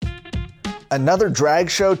Another drag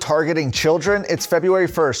show targeting children? It's February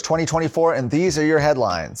 1st, 2024, and these are your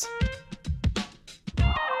headlines.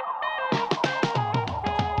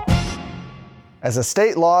 As a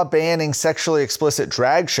state law banning sexually explicit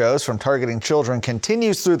drag shows from targeting children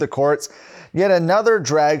continues through the courts, yet another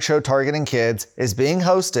drag show targeting kids is being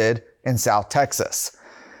hosted in South Texas.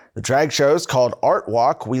 The drag show is called Art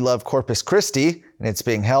Walk, We Love Corpus Christi, and it's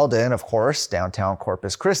being held in, of course, downtown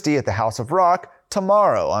Corpus Christi at the House of Rock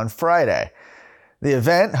tomorrow on Friday. The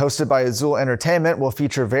event, hosted by Azul Entertainment, will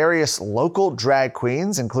feature various local drag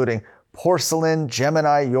queens, including Porcelain,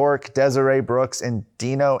 Gemini York, Desiree Brooks, and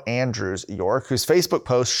Dino Andrews York, whose Facebook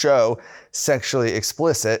posts show sexually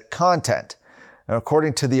explicit content. Now,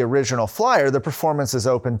 according to the original flyer, the performance is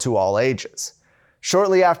open to all ages.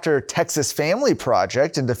 Shortly after Texas Family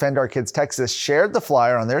Project and Defend Our Kids Texas shared the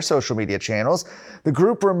flyer on their social media channels, the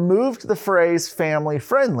group removed the phrase family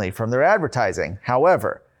friendly from their advertising.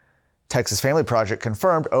 However, Texas Family Project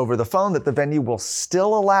confirmed over the phone that the venue will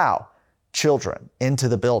still allow children into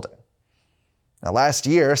the building. Now, last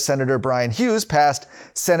year, Senator Brian Hughes passed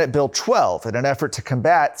Senate Bill 12 in an effort to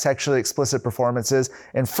combat sexually explicit performances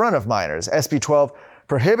in front of minors. SB 12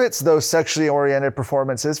 prohibits those sexually oriented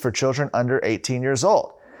performances for children under 18 years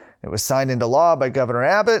old. It was signed into law by Governor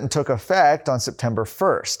Abbott and took effect on September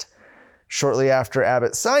 1st. Shortly after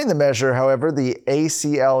Abbott signed the measure, however, the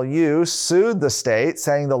ACLU sued the state,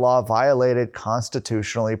 saying the law violated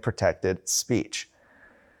constitutionally protected speech.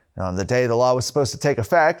 Now, on the day the law was supposed to take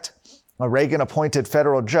effect, a Reagan-appointed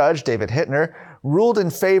federal judge, David Hittner, ruled in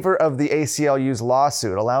favor of the ACLU's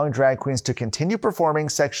lawsuit, allowing drag queens to continue performing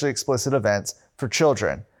sexually explicit events for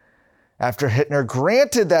children. After Hittner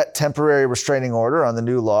granted that temporary restraining order on the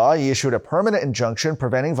new law, he issued a permanent injunction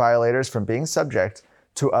preventing violators from being subject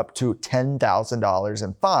to up to $10,000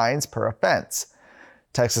 in fines per offense.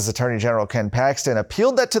 Texas Attorney General Ken Paxton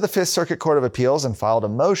appealed that to the Fifth Circuit Court of Appeals and filed a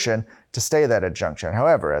motion to stay that injunction.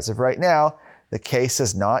 However, as of right now, the case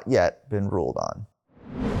has not yet been ruled on.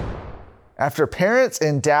 After parents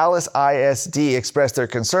in Dallas ISD expressed their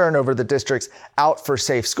concern over the district's Out for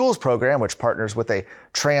Safe Schools program, which partners with a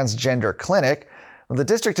transgender clinic, the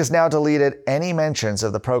district has now deleted any mentions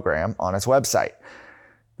of the program on its website.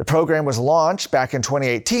 The program was launched back in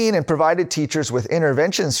 2018 and provided teachers with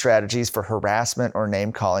intervention strategies for harassment or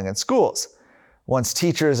name-calling in schools. Once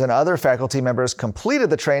teachers and other faculty members completed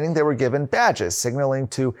the training, they were given badges signaling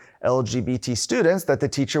to LGBT students that the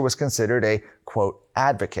teacher was considered a, quote,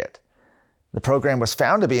 advocate. The program was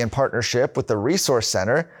found to be in partnership with the Resource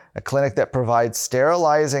Center, a clinic that provides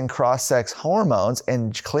sterilizing cross-sex hormones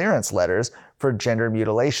and clearance letters for gender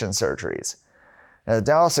mutilation surgeries. Now, the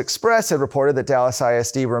Dallas Express had reported that Dallas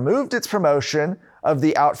ISD removed its promotion of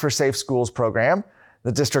the Out for Safe Schools program.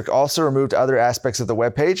 The district also removed other aspects of the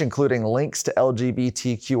webpage, including links to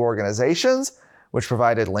LGBTQ organizations, which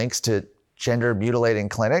provided links to gender mutilating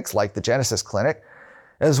clinics like the Genesis Clinic,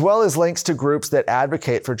 as well as links to groups that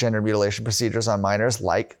advocate for gender mutilation procedures on minors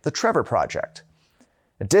like the Trevor Project.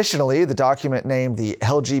 Additionally, the document named the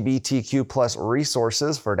LGBTQ plus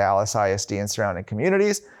resources for Dallas ISD and surrounding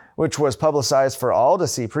communities, which was publicized for all to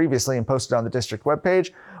see previously and posted on the district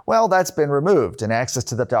webpage, well, that's been removed, and access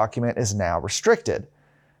to the document is now restricted.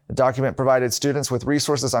 The document provided students with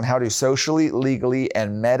resources on how to socially, legally,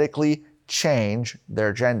 and medically change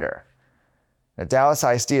their gender. Now, Dallas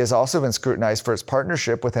ISD has also been scrutinized for its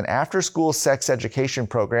partnership with an after-school sex education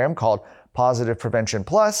program called Positive Prevention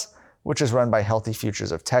Plus, which is run by Healthy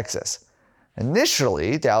Futures of Texas.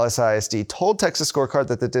 Initially, Dallas ISD told Texas Scorecard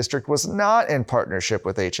that the district was not in partnership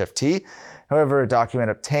with HFT. However, a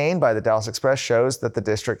document obtained by the Dallas Express shows that the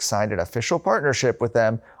district signed an official partnership with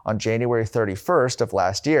them on January 31st of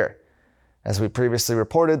last year. As we previously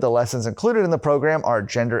reported, the lessons included in the program are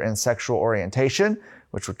gender and sexual orientation,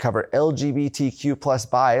 which would cover LGBTQ plus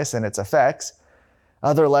bias and its effects.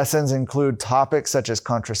 Other lessons include topics such as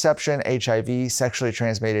contraception, HIV, sexually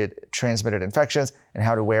transmitted infections, and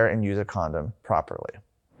how to wear and use a condom properly.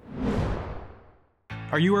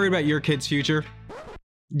 Are you worried about your kid's future?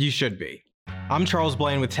 You should be. I'm Charles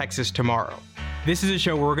Blaine with Texas Tomorrow. This is a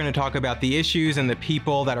show where we're going to talk about the issues and the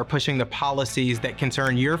people that are pushing the policies that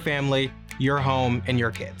concern your family, your home, and your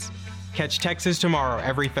kids. Catch Texas Tomorrow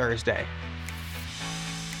every Thursday.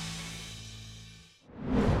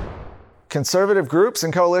 Conservative groups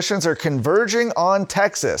and coalitions are converging on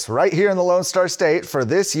Texas, right here in the Lone Star State, for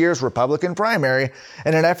this year's Republican primary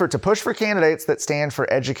in an effort to push for candidates that stand for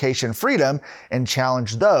education freedom and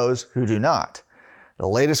challenge those who do not. The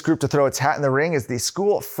latest group to throw its hat in the ring is the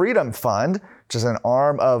School Freedom Fund, which is an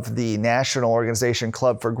arm of the national organization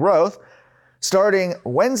Club for Growth. Starting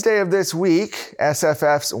Wednesday of this week,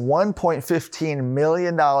 SFF's $1.15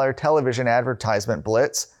 million television advertisement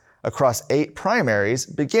blitz across 8 primaries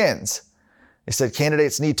begins. They said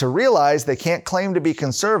candidates need to realize they can't claim to be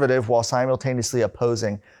conservative while simultaneously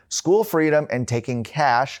opposing school freedom and taking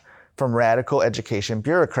cash from radical education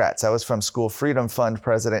bureaucrats. That was from School Freedom Fund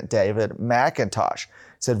President David McIntosh.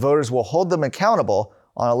 Said voters will hold them accountable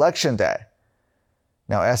on Election Day.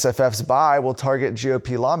 Now, SFF's buy will target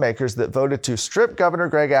GOP lawmakers that voted to strip Governor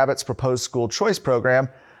Greg Abbott's proposed school choice program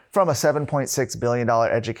from a $7.6 billion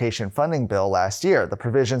education funding bill last year. The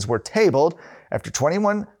provisions were tabled after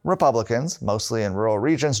 21 Republicans, mostly in rural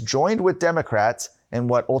regions, joined with Democrats in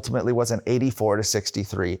what ultimately was an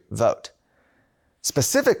 84-63 vote.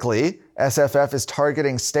 Specifically, SFF is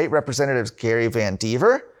targeting state representatives Gary Van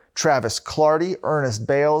Dever, Travis Clardy, Ernest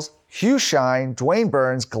Bales, Hugh Shine, Dwayne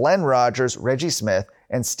Burns, Glenn Rogers, Reggie Smith,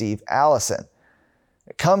 and Steve Allison.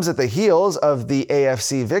 It comes at the heels of the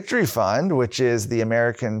AFC Victory Fund, which is the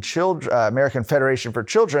American Federation for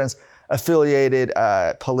Children's affiliated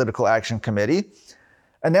political action committee,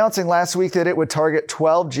 announcing last week that it would target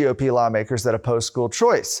 12 GOP lawmakers that oppose school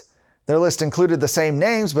choice. Their list included the same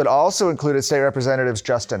names, but also included state representatives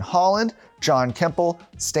Justin Holland, John Kemple,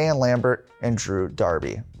 Stan Lambert, and Drew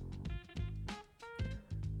Darby.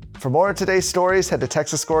 For more of today's stories, head to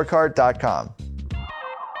TexasScorecard.com.